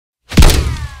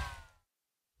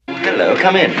hello.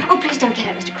 Come in. Oh, please don't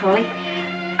get up, Mr. Crawley.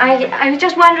 I was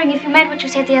just wondering if you meant what you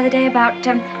said the other day about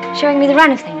showing me the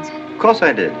run of things. Of course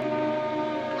I did.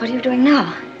 What are you doing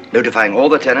now? Notifying all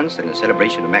the tenants that in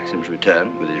celebration of Maxim's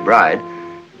return with his bride,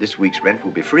 this week's rent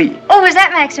will be free. Oh, was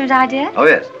that Maxim's idea? Oh,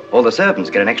 yes. All the servants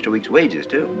get an extra week's wages,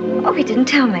 too. Oh, he didn't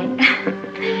tell me.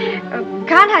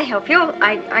 Can't I help you?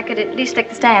 I could at least stick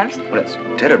the stamps. Well, that's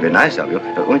terribly nice of you.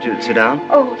 Won't you sit down?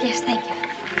 Oh, yes, thank you.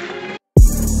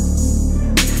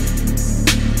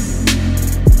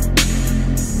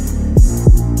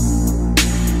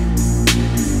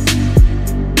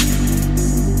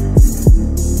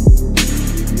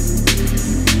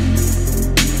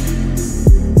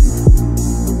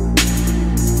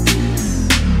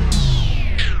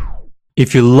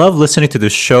 If you love listening to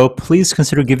this show, please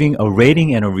consider giving a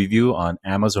rating and a review on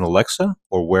Amazon Alexa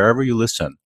or wherever you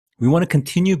listen. We want to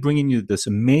continue bringing you this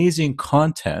amazing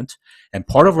content, and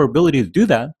part of our ability to do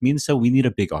that means that we need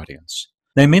a big audience.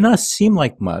 Now, it may not seem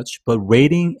like much, but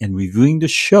rating and reviewing the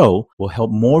show will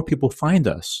help more people find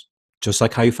us, just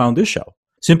like how you found this show.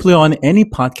 Simply on any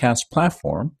podcast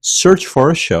platform, search for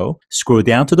our show, scroll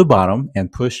down to the bottom,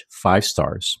 and push 5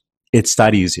 stars. It's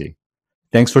that easy.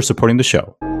 Thanks for supporting the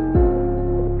show.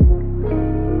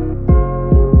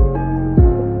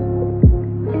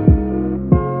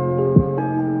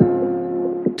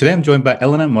 Today, I'm joined by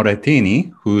Elena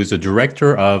Morettini, who is the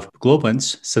director of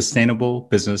Globant's Sustainable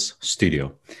Business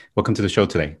Studio. Welcome to the show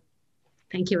today.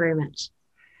 Thank you very much.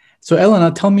 So, Elena,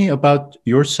 tell me about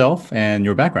yourself and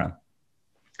your background.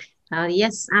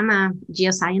 Yes, I'm a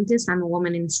geoscientist. I'm a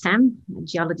woman in STEM, a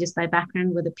geologist by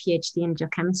background with a PhD in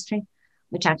geochemistry,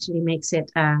 which actually makes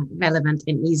it relevant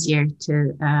and easier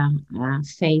to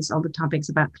face all the topics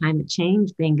about climate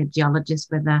change, being a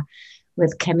geologist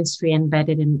with chemistry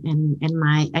embedded in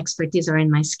my expertise or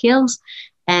in my skills.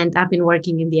 And I've been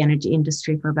working in the energy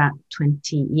industry for about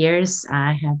 20 years.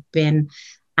 I have been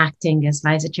acting as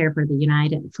vice chair for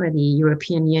the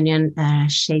European Union,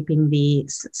 shaping the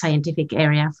scientific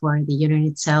area for the union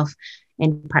itself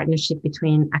in partnership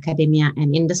between academia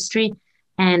and industry,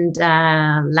 and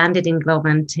landed in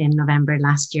Globant in November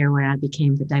last year, where I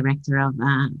became the director of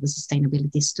the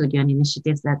Sustainability Studio and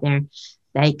initiatives that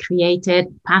they created,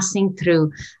 passing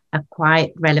through a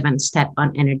quite relevant step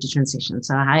on energy transition.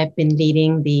 So I have been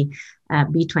leading the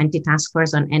B20 task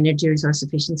force on energy resource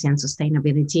efficiency and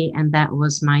sustainability. And that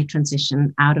was my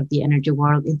transition out of the energy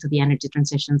world into the energy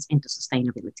transitions into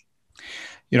sustainability.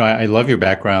 You know, I love your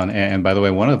background. And by the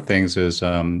way, one of the things is,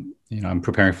 I'm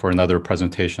preparing for another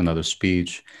presentation, another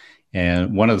speech.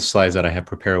 And one of the slides that I had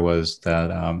prepared was that,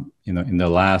 in the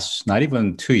last, not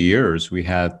even 2 years, we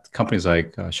had companies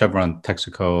like Chevron,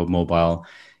 Texaco, Mobil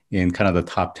in kind of the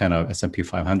top 10 of S&P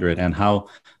 500, and how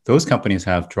those companies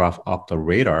have dropped off the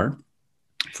radar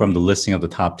from the listing of the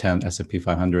top 10 S&P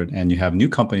 500. And you have new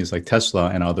companies like Tesla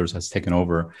and others that's taken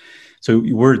over. So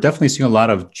we're definitely seeing a lot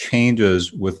of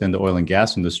changes within the oil and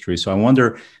gas industry. So I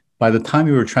wonder, by the time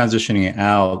you were transitioning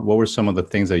out, what were some of the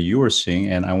things that you were seeing?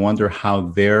 And I wonder how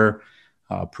they're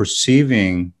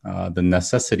perceiving the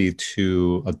necessity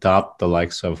to adopt the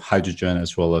likes of hydrogen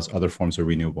as well as other forms of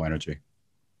renewable energy.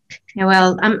 Yeah,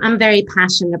 well, I'm very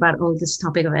passionate about all this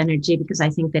topic of energy because I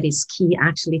think that is key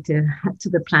actually to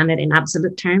the planet in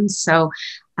absolute terms. So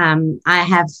I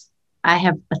have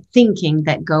a thinking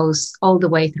that goes all the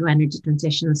way through energy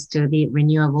transitions to the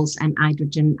renewables and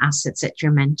hydrogen assets that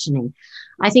you're mentioning.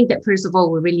 I think that first of all,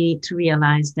 we really need to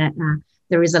realize that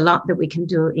there is a lot that we can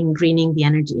do in greening the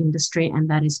energy industry, and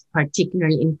that is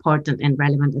particularly important and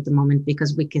relevant at the moment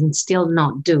because we can still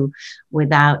not do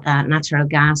without natural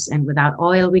gas and without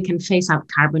oil. We can phase out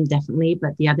carbon definitely,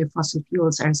 but the other fossil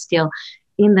fuels are still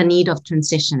in the need of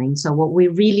transitioning. So what we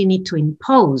really need to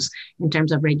impose in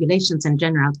terms of regulations and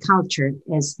general culture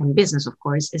and business, of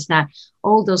course, is that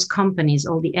all those companies,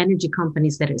 all the energy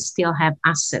companies that still have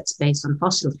assets based on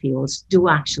fossil fuels do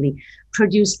actually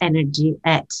produce energy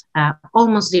at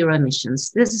almost zero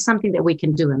emissions. This is something that we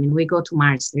can do. I mean, we go to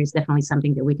Mars. There is definitely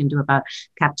something that we can do about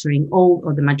capturing all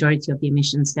or the majority of the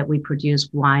emissions that we produce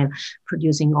while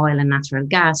producing oil and natural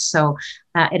gas. So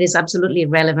it is absolutely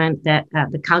relevant that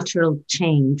the cultural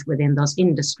change within those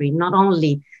industry not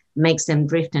only makes them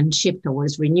drift and shift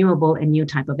towards renewable and new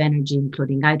type of energy,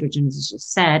 including hydrogen, as you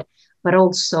said, but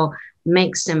also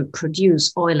makes them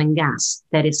produce oil and gas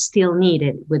that is still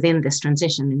needed within this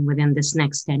transition and within this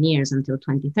next 10 years until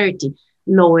 2030,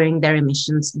 lowering their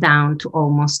emissions down to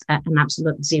almost an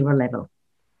absolute zero level.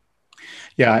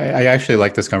 Yeah, I actually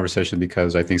like this conversation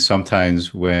because I think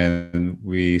sometimes when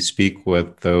we speak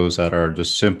with those that are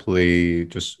just simply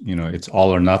it's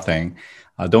all or nothing,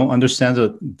 don't understand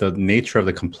the nature of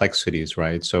the complexities,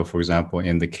 right? So for example,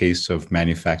 in the case of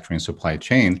manufacturing supply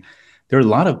chain, there are a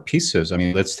lot of pieces. I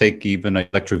mean, let's take even an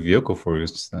electric vehicle, for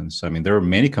instance. I mean, there are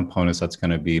many components that's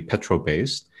going to be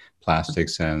petrol-based,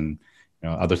 plastics and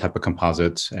other type of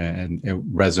composites and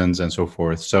resins and so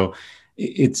forth. So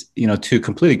it's, to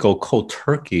completely go cold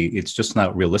turkey, it's just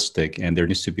not realistic. And there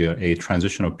needs to be a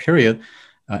transitional period.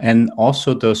 And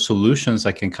also the solutions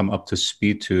that can come up to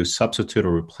speed to substitute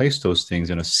or replace those things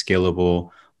in a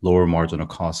scalable, lower marginal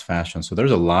cost fashion. So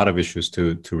there's a lot of issues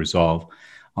to resolve.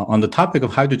 On the topic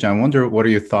of hydrogen, I wonder, what are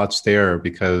your thoughts there?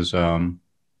 Because,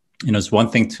 it's one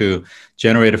thing to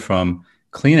generate it from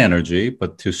clean energy,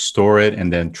 but to store it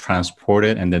and then transport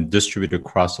it and then distribute it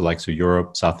across the likes of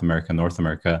Europe, South America, North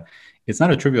America, it's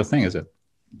not a trivial thing, is it?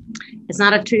 It's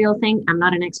not a trivial thing. I'm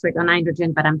not an expert on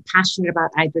hydrogen, but I'm passionate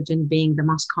about hydrogen being the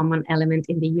most common element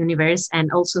in the universe,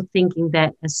 and also thinking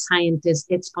that as scientists,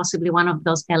 it's possibly one of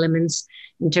those elements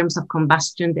in terms of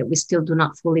combustion that we still do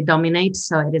not fully dominate.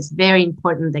 So it is very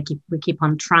important that we keep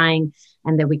on trying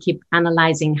and that we keep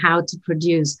analyzing how to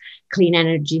produce clean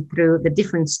energy through the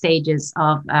different stages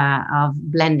of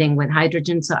blending with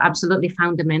hydrogen. So absolutely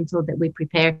fundamental that we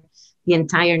prepare the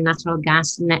entire natural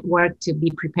gas network to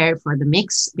be prepared for the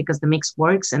mix, because the mix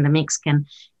works and the mix can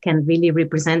really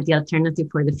represent the alternative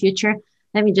for the future.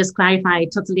 Let me just clarify, I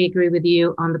totally agree with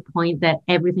you on the point that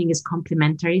everything is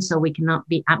complementary, so we cannot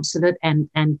be absolute and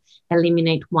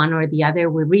eliminate one or the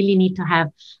other. We really need to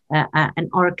have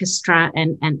an orchestra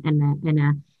and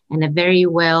a very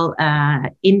well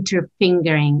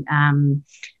interfingering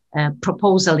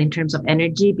proposal in terms of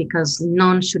energy, because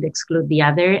none should exclude the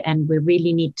other. And we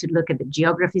really need to look at the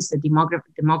geographies, the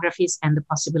demographies, and the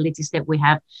possibilities that we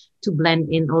have to blend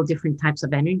in all different types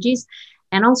of energies.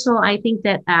 And also, I think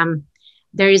that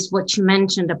there is what you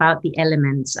mentioned about the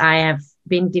elements. I have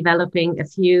been developing a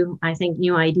few, I think,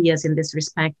 new ideas in this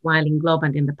respect while in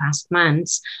Globant in the past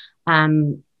months.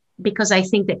 Because I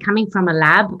think that coming from a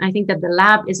lab, I think that the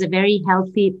lab is a very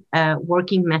healthy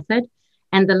working method.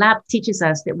 And the lab teaches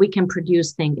us that we can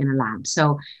produce things in a lab.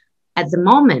 So at the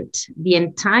moment, the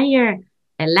entire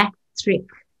electric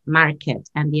market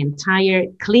and the entire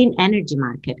clean energy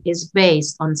market is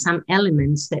based on some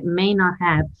elements that may not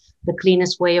have the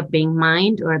cleanest way of being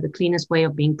mined or the cleanest way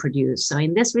of being produced. So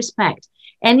in this respect,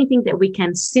 anything that we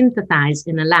can synthesize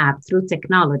in a lab through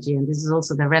technology, and this is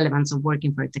also the relevance of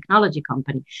working for a technology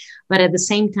company, but at the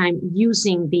same time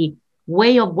using the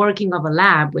way of working of a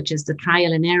lab, which is the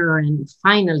trial and error, and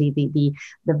finally the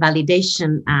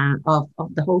validation of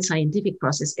the whole scientific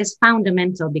process, is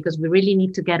fundamental, because we really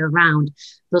need to get around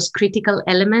those critical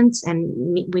elements, and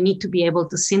we need to be able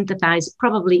to synthesize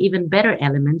probably even better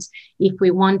elements if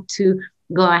we want to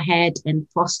go ahead and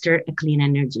foster a clean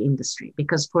energy industry.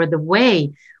 Because for the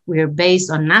way we are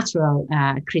based on natural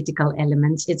critical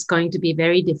elements, it's going to be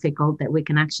very difficult that we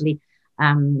can actually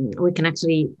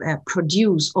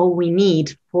produce all we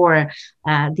need for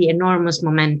the enormous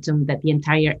momentum that the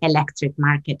entire electric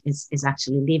market is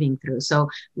actually living through. So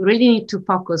we really need to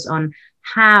focus on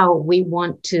how we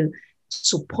want to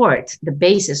support the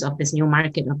basis of this new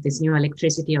market, of this new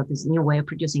electricity, of this new way of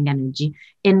producing energy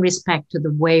in respect to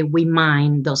the way we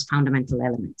mine those fundamental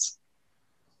elements.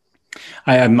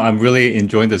 I'm really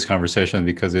enjoying this conversation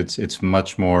because it's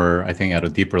much more, I think, at a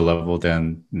deeper level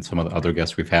than some of the other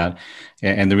guests we've had.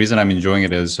 And the reason I'm enjoying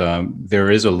it is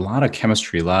there is a lot of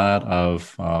chemistry, a lot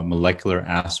of molecular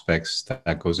aspects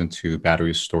that goes into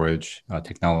battery storage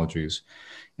technologies.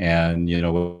 And,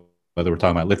 whether we're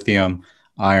talking about lithium,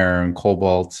 iron,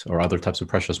 cobalt, or other types of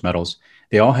precious metals,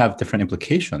 they all have different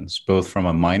implications, both from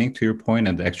a mining, to your point,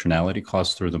 and the externality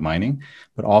costs through the mining,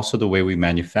 but also the way we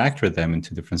manufacture them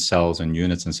into different cells and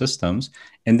units and systems,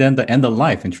 and then the end of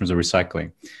life in terms of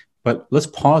recycling. But let's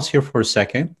pause here for a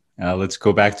second. Let's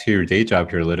go back to your day job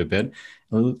here a little bit.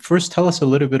 First, tell us a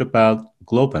little bit about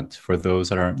Globant, for those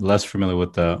that are less familiar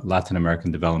with the Latin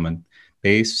American development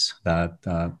base that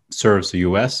serves the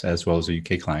US as well as the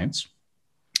UK clients,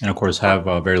 and of course have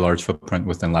a very large footprint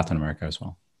within Latin America as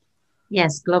well.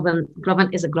 Yes,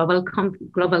 Globant is a global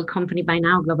company by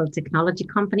now, global technology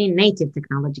company, native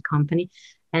technology company.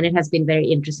 And it has been very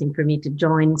interesting for me to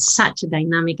join such a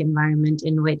dynamic environment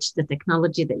in which the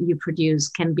technology that you produce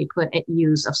can be put at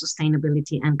use of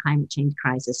sustainability and climate change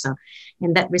crisis. So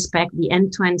in that respect, the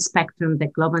end-to-end spectrum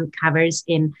that Globant covers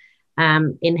in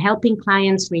helping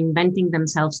clients reinventing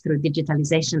themselves through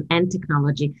digitalization and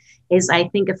technology is, I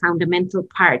think, a fundamental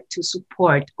part to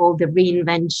support all the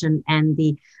reinvention and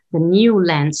the new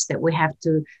lens that we have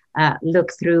to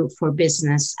look through for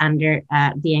business under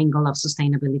the angle of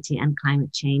sustainability and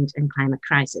climate change and climate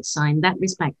crisis. So in that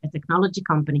respect, a technology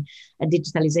company, a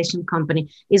digitalization company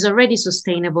is already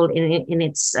sustainable in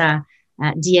its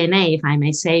DNA, if I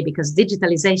may say, because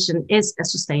digitalization is a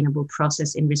sustainable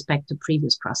process in respect to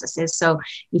previous processes. So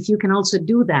if you can also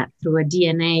do that through a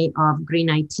DNA of green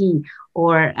IT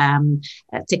or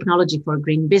technology for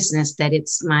green business, that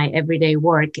it's my everyday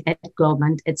work at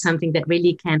Globant, it's something that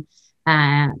really can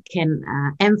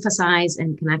emphasize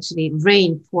and can actually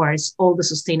reinforce all the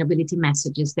sustainability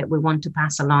messages that we want to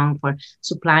pass along for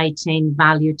supply chain,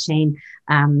 value chain,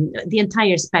 the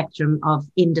entire spectrum of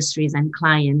industries and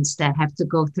clients that have to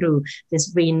go through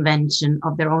this reinvention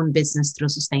of their own business through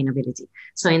sustainability.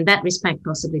 So in that respect,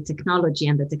 possibly technology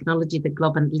and the technology that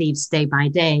Globant lives day by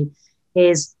day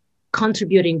is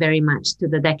contributing very much to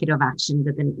the decade of action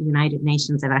that the United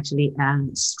Nations have actually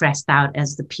stressed out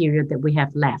as the period that we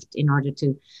have left in order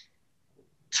to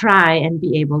try and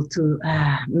be able to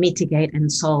mitigate and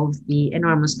solve the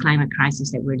enormous climate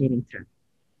crisis that we're living through.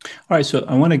 All right, so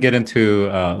I want to get into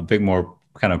a bit more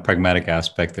kind of pragmatic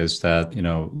aspect is that,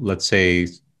 let's say,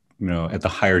 at the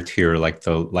higher tier, like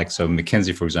the likes of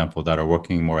McKinsey, for example, that are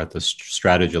working more at the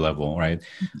strategy level, right?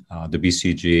 The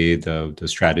BCG, the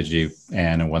strategy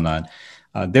and whatnot.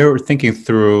 They're thinking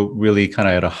through really kind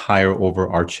of at a higher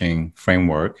overarching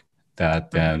framework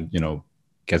that then,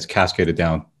 gets cascaded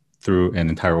down through an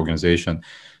entire organization.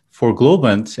 For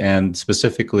Globant and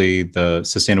specifically the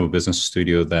Sustainable Business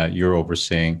Studio that you're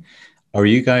overseeing, are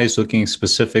you guys looking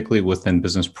specifically within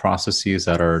business processes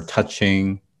that are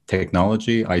touching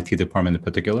technology, IT department in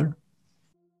particular?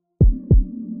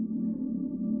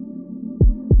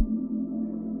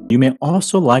 You may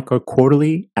also like our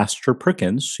quarterly Ask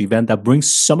Perkins event that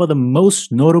brings some of the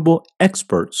most notable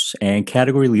experts and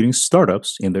category leading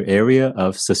startups in their area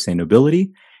of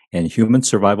sustainability and human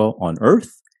survival on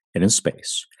Earth and in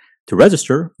space. To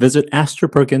register, visit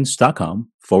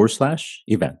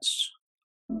astroperkins.com/events.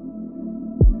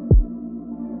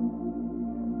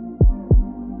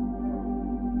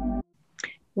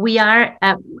 We are,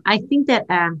 I think that,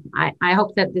 I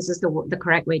hope that this is the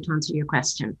correct way to answer your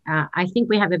question. I think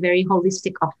we have a very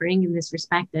holistic offering in this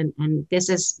respect. And this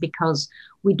is because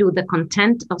we do the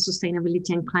content of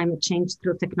sustainability and climate change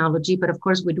through technology. But of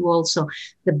course, we do also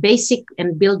the basic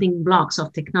and building blocks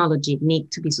of technology need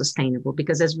to be sustainable.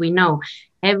 Because as we know,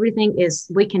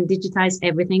 we can digitize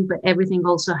everything, but everything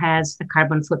also has a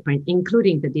carbon footprint,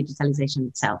 including the digitalization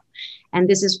itself. And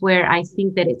this is where I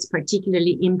think that it's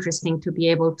particularly interesting to be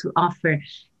able to offer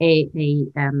a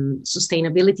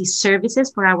sustainability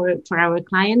services for our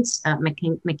clients,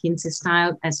 McKinsey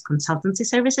style as consultancy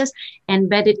services,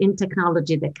 embedded in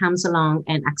technology that comes along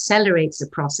and accelerates the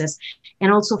process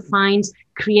and also finds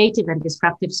creative and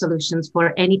disruptive solutions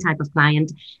for any type of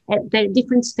client at the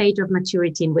different stage of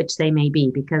maturity in which they may be,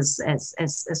 because as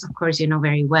of course you know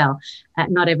very well,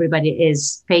 not everybody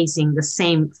is facing the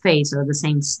same phase or the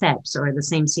same steps or the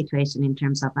same situation in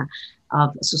terms of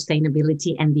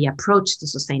sustainability and the approach to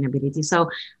sustainability. So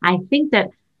I think that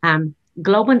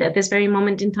Globant at this very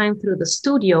moment in time through the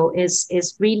studio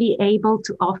is really able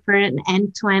to offer an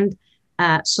end-to-end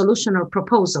solution or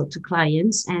proposal to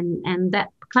clients and that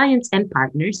clients and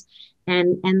partners.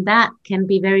 And that can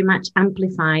be very much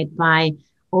amplified by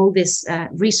all these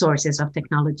resources of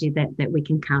technology that we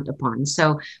can count upon.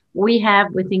 So we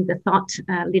think the thought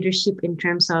leadership in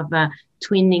terms of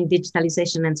twinning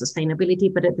digitalization and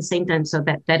sustainability, but at the same time, so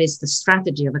that is the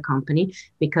strategy of a company,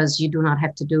 because you do not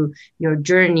have to do your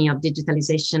journey of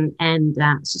digitalization and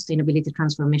sustainability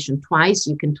transformation twice.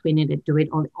 You can twin it and do it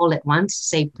all at once,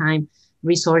 save time,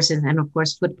 resources, and of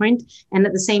course footprint, and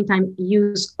at the same time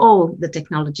use all the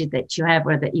technology that you have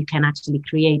or that you can actually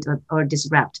create or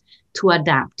disrupt to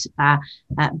adapt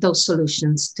those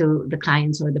solutions to the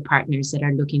clients or the partners that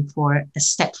are looking for a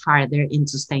step farther in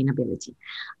sustainability.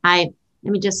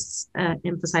 Let me just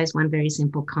emphasize one very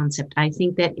simple concept. I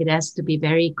think that it has to be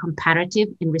very comparative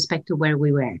in respect to where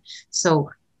we were.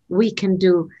 So we can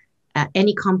do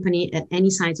any company at any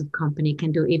size of company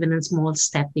can do even a small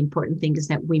step. The important thing is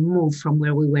that we move from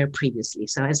where we were previously.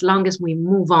 So as long as we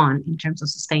move on in terms of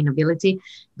sustainability,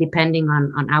 depending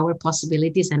on our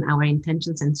possibilities and our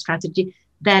intentions and strategy,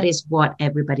 that is what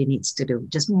everybody needs to do.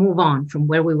 Just move on from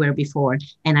where we were before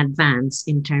and advance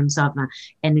in terms of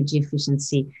energy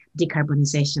efficiency,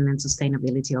 decarbonization, and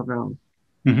sustainability overall.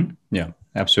 Mm-hmm. Yeah,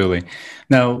 absolutely.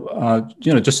 Now,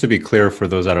 just to be clear for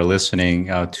those that are listening,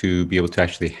 to be able to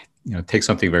actually take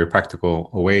something very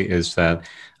practical away is that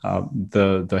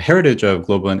the heritage of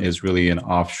Globant is really an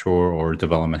offshore or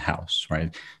development house,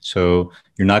 right? So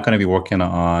you're not going to be working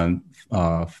on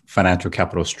financial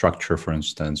capital structure, for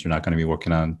instance. You're not going to be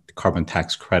working on carbon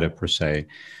tax credit per se,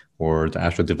 or the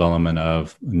actual development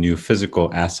of new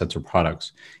physical assets or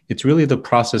products. It's really the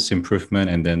process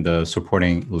improvement and then the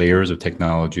supporting layers of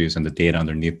technologies and the data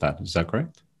underneath that. Is that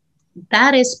correct?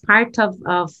 That is part of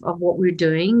what we're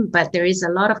doing, but there is a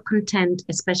lot of content,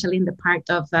 especially in the part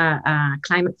of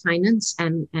climate finance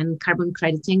and carbon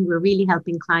crediting. We're really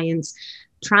helping clients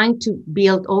trying to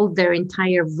build all their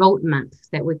entire roadmap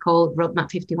that we call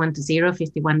roadmap 51 to 0,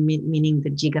 51 meaning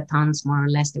the gigatons more or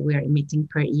less that we're emitting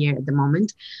per year at the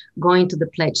moment, going to the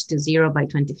pledge to zero by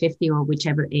 2050 or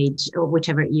whichever age or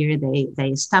whichever year they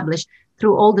establish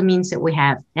through all the means that we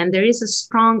have. And there is a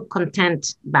strong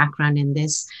content background in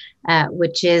this,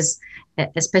 which is,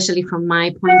 especially from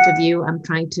my point of view, I'm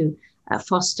trying to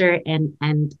foster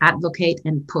and advocate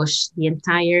and push the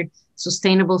entire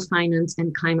sustainable finance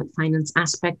and climate finance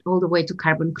aspect all the way to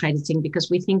carbon crediting,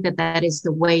 because we think that that is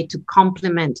the way to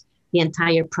complement the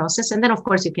entire process. And then, of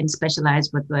course, you can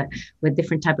specialize with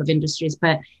different type of industries,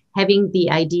 but having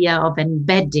the idea of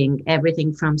embedding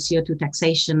everything from CO2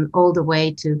 taxation all the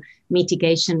way to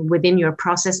mitigation within your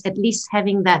process, at least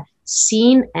having that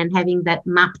seen and having that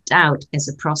mapped out as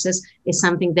a process is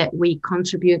something that we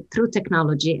contribute through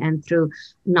technology and through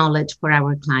knowledge for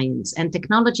our clients. And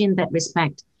technology in that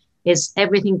respect is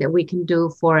everything that we can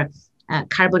do for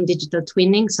carbon digital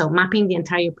twinning. So mapping the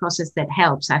entire process that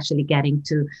helps actually getting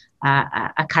to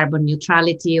a carbon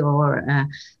neutrality or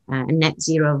a net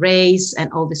zero race,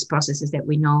 and all these processes that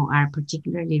we know are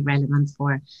particularly relevant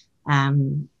for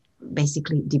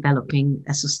basically developing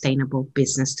a sustainable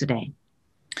business today.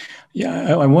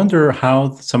 Yeah, I wonder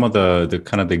how some of the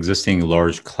kind of the existing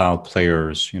large cloud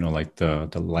players, like the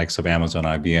likes of Amazon,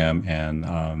 IBM,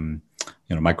 and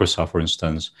Microsoft, for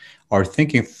instance, are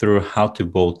thinking through how to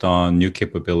bolt on new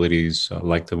capabilities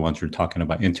like the ones you're talking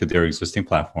about into their existing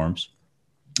platforms.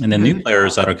 And then new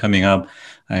players that are coming up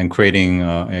and creating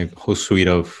a whole suite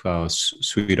of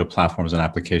platforms and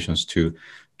applications to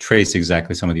trace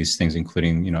exactly some of these things,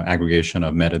 including aggregation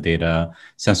of metadata,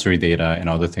 sensory data, and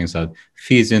other things that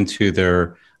feeds into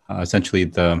their essentially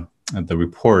the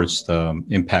reports, the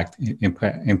impact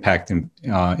and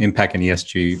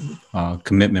ESG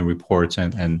commitment reports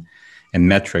and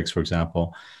metrics, for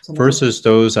example, versus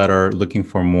those that are looking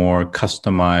for more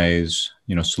customized,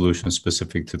 solutions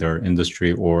specific to their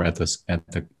industry or at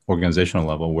the organizational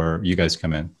level where you guys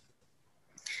come in?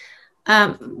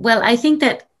 Well, I think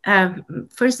that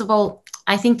first of all,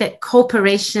 I think that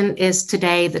cooperation is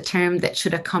today the term that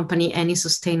should accompany any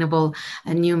sustainable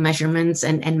new measurements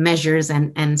and measures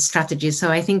and strategies. So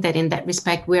I think that in that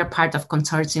respect, we are part of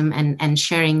consortium and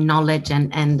sharing knowledge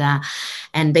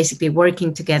and basically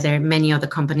working together, many of the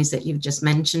companies that you've just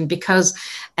mentioned, because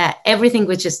everything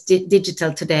which is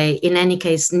digital today, in any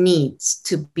case, needs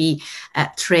to be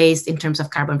traced in terms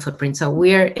of carbon footprint. So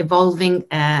we're evolving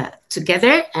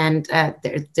together, and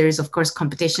there is of course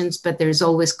competitions, but there is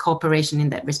always cooperation in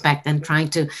that respect, and trying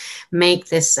to make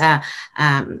this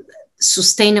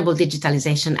sustainable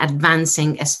digitalization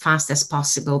advancing as fast as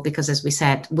possible, because as we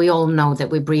said, we all know that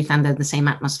we breathe under the same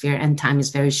atmosphere and time is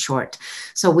very short.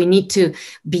 So we need to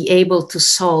be able to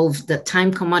solve the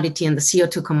time commodity and the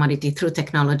CO2 commodity through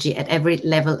technology at every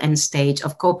level and stage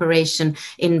of cooperation,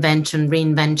 invention,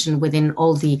 reinvention within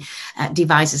all the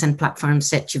devices and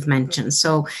platforms that you've mentioned.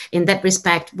 So in that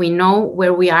respect, we know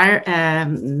where we are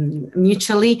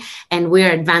mutually, and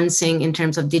we're advancing in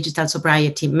terms of digital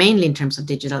sobriety, mainly in terms of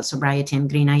digital sobriety and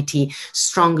green IT,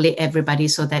 strongly everybody,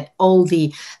 so that all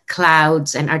the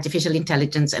clouds and artificial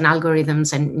intelligence and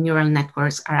algorithms and neural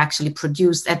networks are actually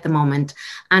produced at the moment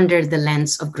under the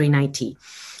lens of green IT.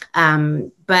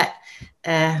 But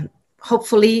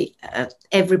hopefully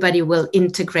everybody will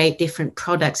integrate different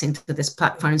products into these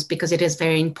platforms, because it is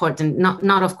very important,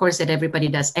 not of course that everybody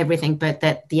does everything, but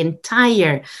that the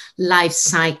entire life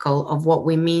cycle of what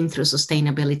we mean through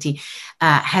sustainability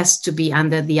has to be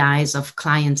under the eyes of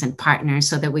clients and partners,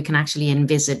 so that we can actually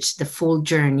envisage the full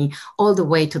journey all the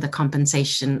way to the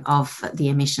compensation of the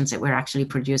emissions that we're actually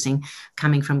producing,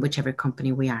 coming from whichever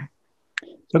company we are.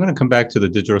 So I'm going to come back to the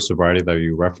digital sobriety that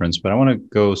you referenced, but I want to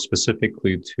go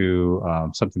specifically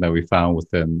to something that we found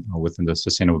within the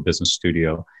Sustainable Business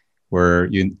Studio, where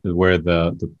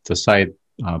the site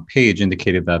page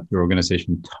indicated that your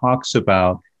organization talks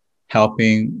about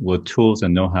helping with tools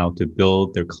and know-how to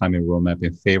build their climate roadmap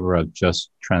in favor of just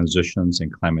transitions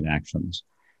and climate actions.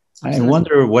 Absolutely. I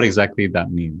wonder what exactly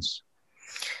that means.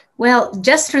 Well,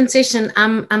 just transition,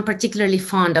 I'm particularly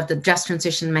fond of the just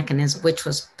transition mechanism, which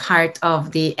was part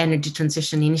of the energy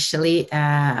transition initially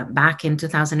back in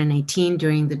 2018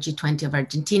 during the G20 of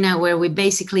Argentina, where we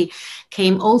basically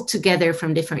came all together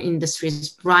from different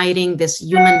industries, writing this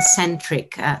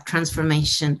human-centric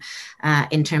transformation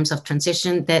in terms of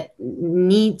transition that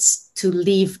needs to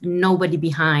leave nobody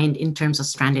behind in terms of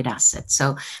stranded assets.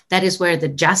 So that is where the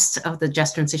just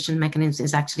transition mechanism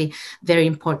is actually very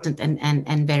important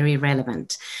and very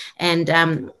relevant. And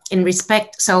in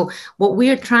respect, so what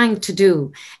we're trying to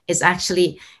do is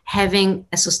actually having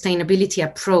a sustainability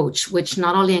approach, which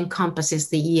not only encompasses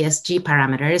the ESG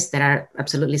parameters that are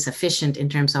absolutely sufficient in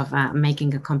terms of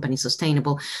making a company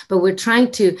sustainable, but we're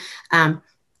trying to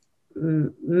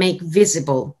make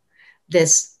visible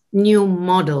this new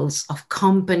models of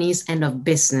companies and of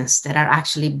business that are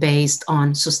actually based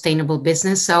on sustainable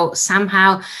business. So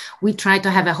somehow we try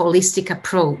to have a holistic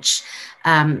approach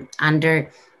under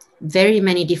very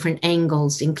many different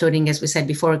angles, including, as we said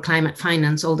before, climate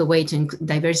finance, all the way to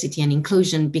diversity and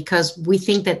inclusion, because we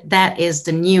think that that is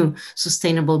the new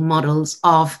sustainable models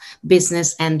of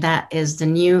business, and that is the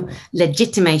new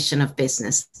legitimation of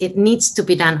business. It needs to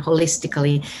be done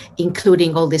holistically,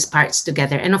 including all these parts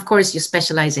together. And of course, you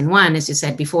specialize in one, as you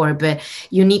said before, but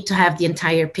you need to have the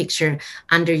entire picture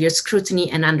under your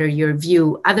scrutiny and under your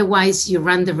view. Otherwise, you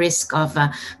run the risk of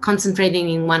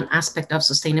concentrating in one aspect of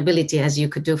sustainability, as you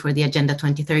could do for the Agenda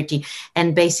 2030,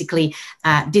 and basically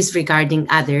disregarding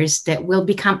others that will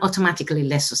become automatically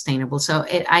less sustainable. So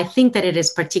I think that it is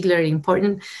particularly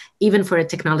important, even for a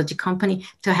technology company,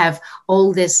 to have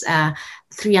all this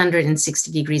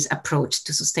 360 degrees approach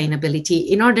to sustainability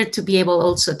in order to be able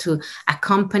also to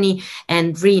accompany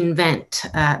and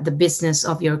reinvent the business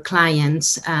of your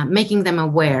clients, making them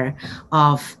aware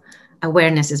of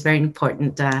awareness is very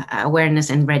important,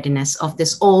 awareness and readiness of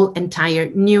this all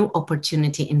entire new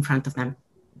opportunity in front of them.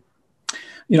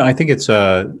 You know, I think it's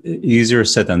easier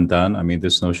said than done. I mean,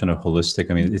 this notion of holistic,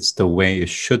 I mean, it's the way it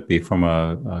should be from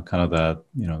a kind of that,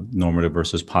 you know, normative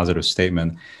versus positive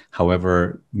statement.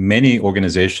 However, many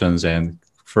organizations and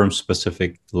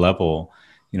firm-specific level,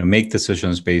 you know, make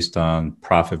decisions based on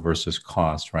profit versus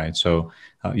cost, right? So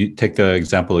you take the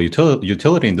example of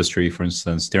utility industry, for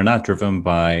instance, they're not driven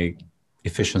by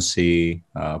efficiency,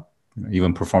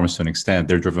 even performance to an extent.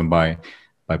 They're driven by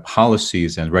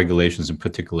policies and regulations, and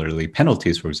particularly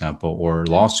penalties, for example, or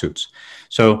lawsuits.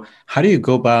 So how do you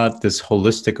go about this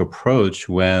holistic approach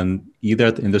when either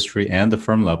at the industry and the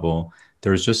firm level,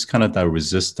 there's just kind of that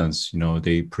resistance, you know,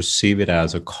 they perceive it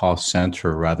as a cost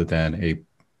center rather than a,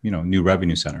 you know, new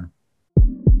revenue center?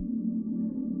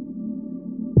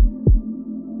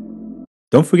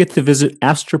 Don't forget to visit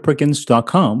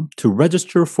astroperkins.com to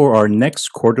register for our next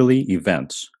quarterly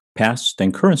events. Past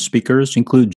and current speakers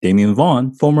include Damian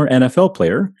Vaughn, former NFL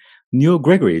player, Neil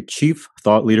Gregory, Chief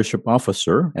Thought Leadership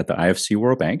Officer at the IFC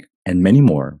World Bank, and many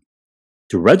more.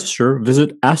 To register,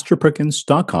 visit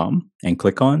astroperkins.com and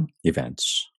click on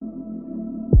Events.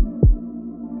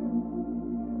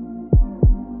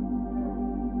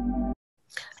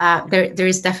 There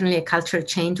is definitely a cultural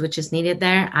change which is needed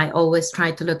there. I always try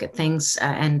to look at things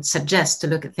and suggest to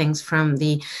look at things from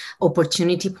the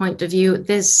opportunity point of view.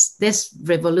 This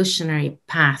revolutionary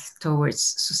path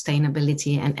towards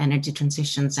sustainability and energy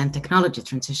transitions and technology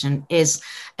transition is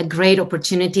a great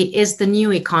opportunity, is the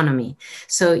new economy.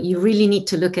 So you really need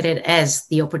to look at it as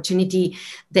the opportunity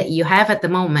that you have at the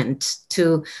moment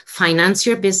to finance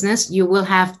your business. You will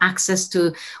have access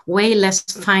to way less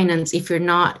finance if you're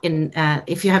not in,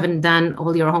 if you haven't done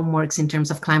all your homeworks in terms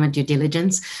of climate due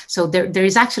diligence. So there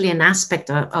is actually an aspect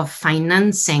of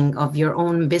financing of your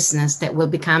own business that will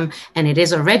become, and it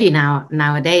is already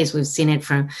nowadays, we've seen it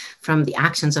from the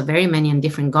actions of very many and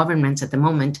different governments at the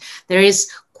moment. There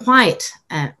is quite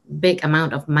a big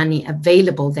amount of money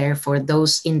available there for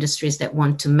those industries that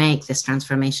want to make this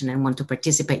transformation and want to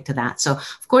participate to that. So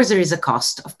of course there is a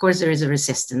cost, of course there is a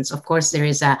resistance, of course there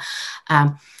is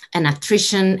an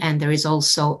attrition, and there is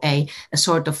also a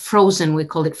sort of frozen, we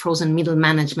call it frozen middle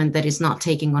management, that is not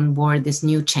taking on board these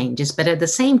new changes. But at the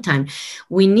same time,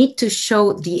 we need to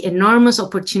show the enormous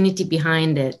opportunity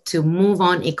behind it to move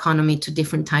on economy to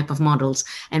different type of models.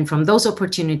 And from those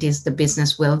opportunities, the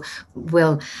business will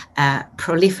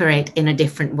proliferate in a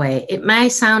different way. It may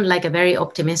sound like a very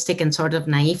optimistic and sort of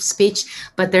naive speech,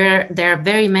 but there are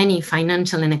very many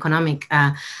financial and economic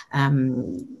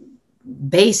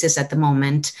basis at the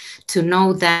moment to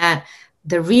know that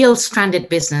the real stranded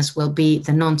business will be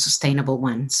the non-sustainable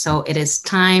one. So it is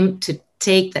time to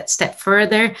take that step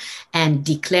further and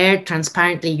declare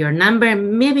transparently your number,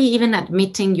 maybe even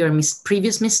admitting your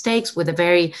previous mistakes with a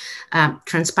very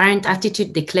transparent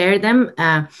attitude, declare them,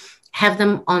 have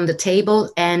them on the table,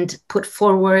 and put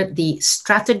forward the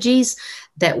strategies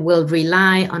that will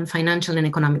rely on financial and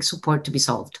economic support to be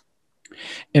solved.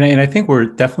 And I think we're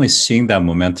definitely seeing that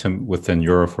momentum within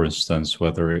Europe, for instance,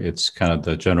 whether it's kind of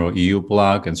the general EU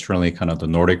bloc and certainly kind of the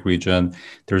Nordic region.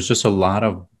 There's just a lot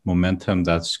of momentum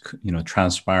that's, you know,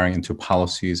 transpiring into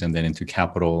policies and then into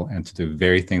capital and to the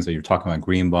very things that you're talking about,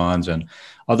 green bonds and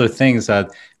other things that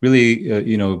really,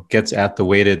 you know, gets at the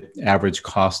weighted average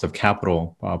cost of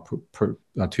capital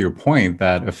to your point,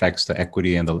 that affects the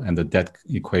equity and the debt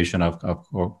equation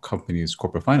of companies'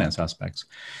 corporate finance aspects.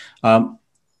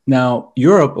 Now,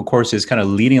 Europe, of course, is kind of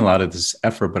leading a lot of this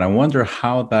effort, but I wonder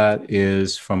how that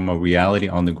is from a reality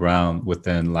on the ground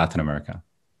within Latin America.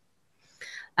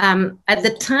 At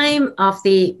the time of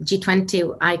the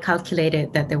G20, I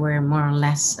calculated that there were more or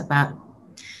less about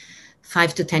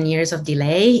 5 to 10 years of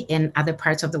delay in other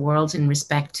parts of the world in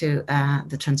respect to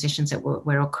the transitions that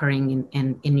were occurring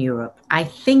in Europe. I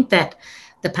think that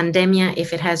the pandemic,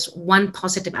 if it has one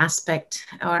positive aspect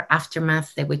or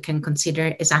aftermath that we can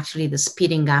consider, is actually the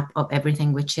speeding up of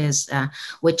everything which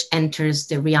enters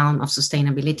the realm of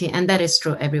sustainability, and that is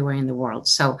true everywhere in the world.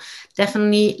 So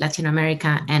definitely Latin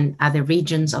America and other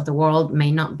regions of the world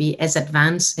may not be as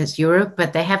advanced as Europe,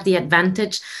 but they have the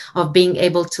advantage of being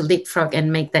able to leapfrog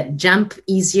and make that jump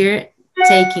easier,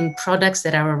 taking products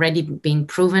that are already being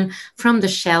proven from the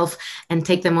shelf and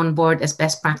take them on board as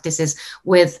best practices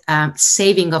with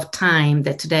saving of time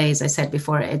that today, as I said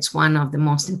before, it's one of the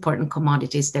most important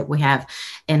commodities that we have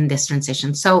in this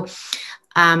transition. So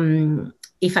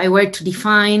if I were to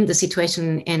define the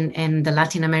situation in the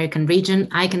Latin American region,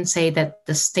 I can say that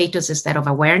the status is that of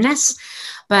awareness,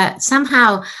 but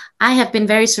somehow I have been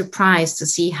very surprised to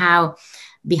see how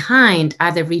behind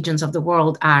other regions of the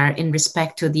world are in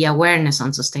respect to the awareness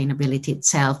on sustainability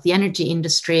itself. The energy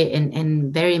industry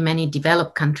in very many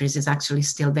developed countries is actually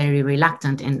still very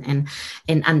reluctant in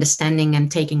understanding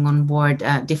and taking on board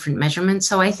different measurements.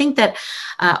 So I think that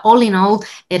all in all,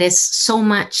 it is so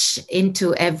much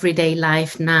into everyday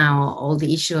life now, all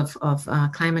the issue of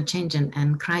climate change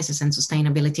and crisis and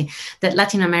sustainability, that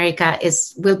Latin America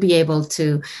will be able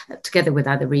to, together with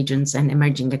other regions and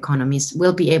emerging economies,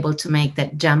 will be able to make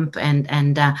that jump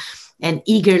and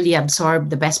eagerly absorb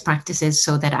the best practices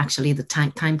so that actually the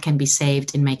time can be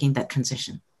saved in making that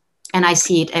transition. And I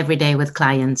see it every day with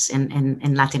clients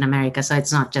in Latin America. So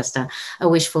it's not just a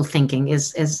wishful thinking,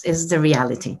 is the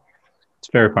reality. It's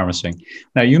very promising.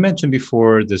 Now, you mentioned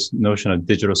before this notion of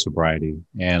digital sobriety,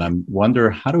 and I wonder,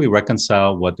 how do we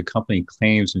reconcile what the company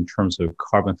claims in terms of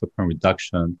carbon footprint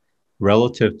reduction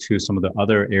relative to some of the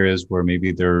other areas where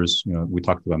maybe there's, you know, we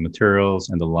talked about materials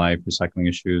and the life recycling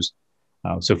issues.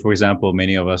 So for example,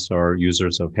 many of us are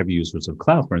heavy users of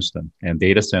cloud, for instance, and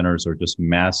data centers are just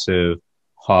massive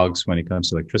hogs when it comes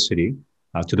to electricity,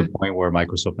 to the point where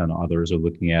Microsoft and others are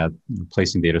looking at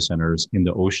placing data centers in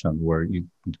the ocean where you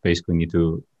basically need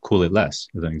to cool it less,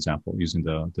 as an example, using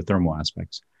the thermal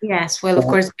aspects. Yes, well, of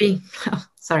course,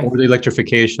 sorry. Or the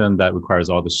electrification that requires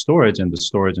all the storage and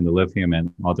the lithium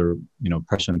and other, you know,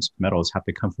 precious metals have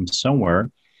to come from somewhere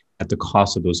at the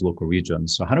cost of those local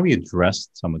regions. So how do we address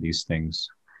some of these things?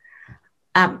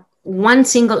 One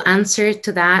single answer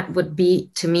to that would be,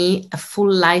 to me, a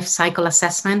full life cycle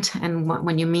assessment. And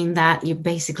when you mean that, you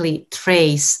basically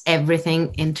trace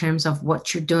everything in terms of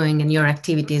what you're doing and your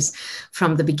activities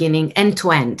from the beginning, end to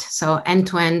end. So end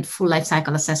to end, full life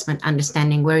cycle assessment,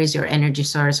 understanding where is your energy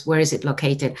source, where is it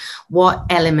located, what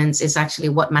elements is actually,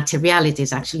 what materiality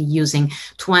is actually using,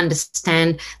 to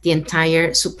understand the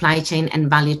entire supply chain and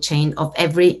value chain of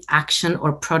every action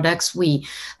or products we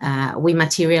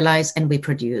materialize and we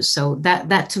produce. So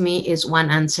that to me is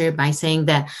one answer, by saying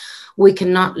that we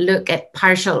cannot look at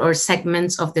partial or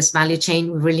segments of this value chain.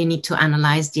 We really need to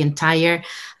analyze the entire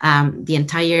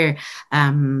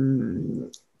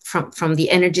from the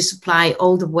energy supply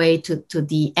all the way to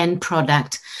the end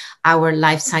product. Our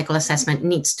life cycle assessment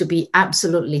needs to be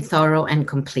absolutely thorough and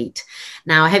complete.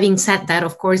 Now, having said that,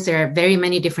 of course, there are very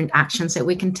many different actions that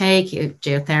we can take.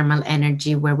 Geothermal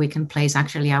energy, where we can place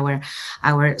actually our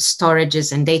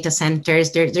storages and data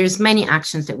centers. There's many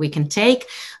actions that we can take.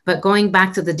 But going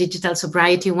back to the digital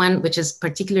sobriety one, which is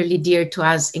particularly dear to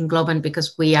us in Globant,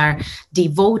 because we are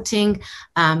devoting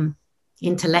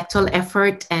intellectual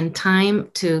effort and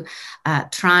time to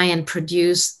try and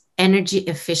produce energy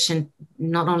efficient,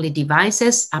 not only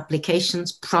devices,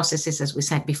 applications, processes, as we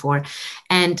said before.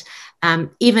 And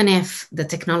even if the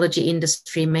technology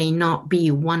industry may not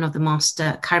be one of the most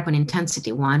carbon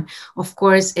intensity one, of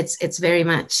course, it's very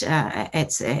much,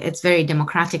 it's very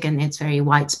democratic and it's very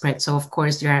widespread. So of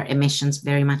course, there are emissions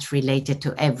very much related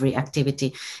to every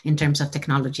activity in terms of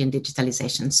technology and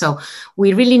digitalization. So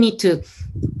we really need to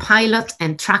pilot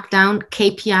and track down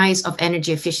KPIs of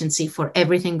energy efficiency for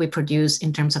everything we produce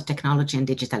in terms of technology and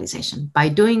digitalization. By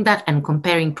doing that and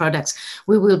comparing products,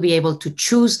 we will be able to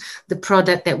choose the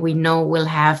product that we know will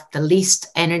have the least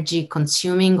energy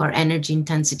consuming or energy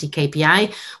intensity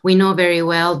KPI. We know very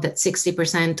well that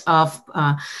 60%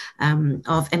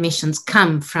 of emissions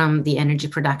come from the energy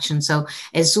production. So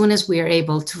as soon as we are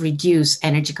able to reduce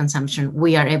energy consumption,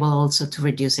 we are able also to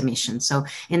reduce emissions. So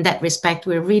in that respect,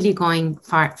 we're really going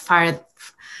farther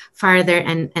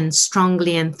and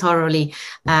strongly and thoroughly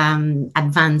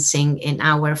advancing in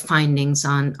our findings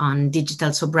on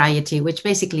digital sobriety, which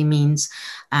basically means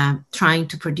trying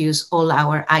to produce all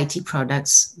our IT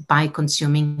products by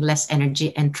consuming less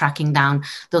energy and tracking down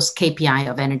those KPI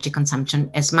of energy consumption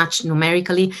as much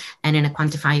numerically and in a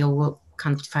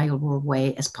quantifiable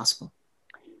way as possible.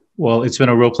 Well, it's been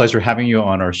a real pleasure having you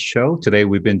on our show. Today,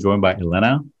 we've been joined by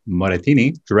Elena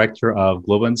Morettini, Director of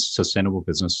Globant's Sustainable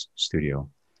Business Studio.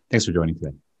 Thanks for joining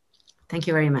today. Thank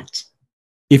you very much.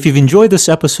 If you've enjoyed this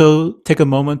episode, take a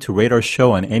moment to rate our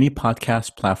show on any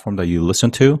podcast platform that you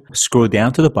listen to. Scroll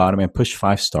down to the bottom and push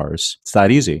 5 stars. It's that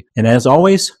easy. And as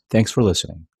always, thanks for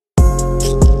listening.